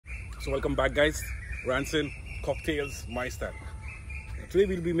So welcome back, guys. Ranson Cocktails, my style. Today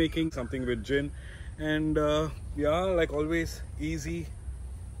we'll be making something with gin, and yeah, like always, easy,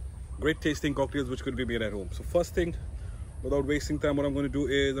 great tasting cocktails which could be made at home. So first thing, without wasting time, what I'm going to do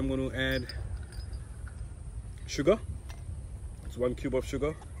is I'm going to add sugar. It's 1 cube of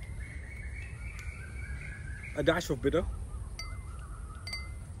sugar, a dash of bitter,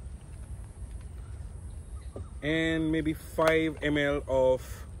 and maybe 5 ml of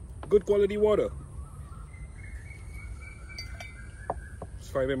good quality water.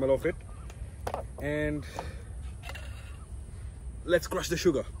 Just 5 ml of it, and let's crush the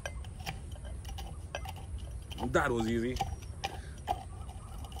sugar. That was easy.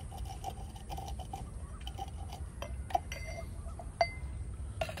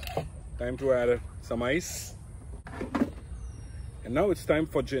 Time to add some ice, and now it's time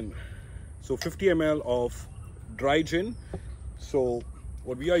for gin. So 50 ml of dry gin. So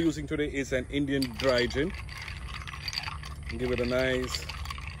what we are using today is an Indian dry gin. Give it a nice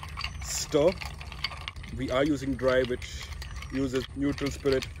stir. We are using dry, which uses neutral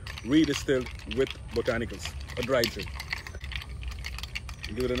spirit redistilled with botanicals, a dry gin.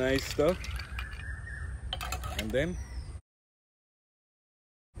 Give it a nice stir, and then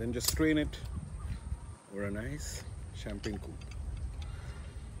just strain it over a nice champagne coupe.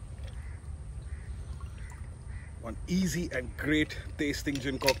 One easy and great tasting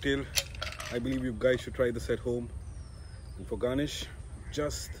gin cocktail. I believe you guys should try this at home. And for garnish,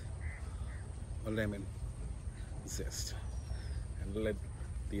 just a lemon zest, and let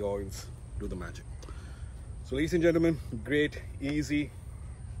the oils do the magic. So ladies and gentlemen, great, easy,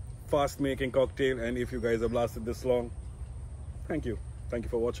 fast making cocktail. And if you guys have lasted this long, thank you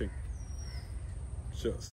for watching. Cheers.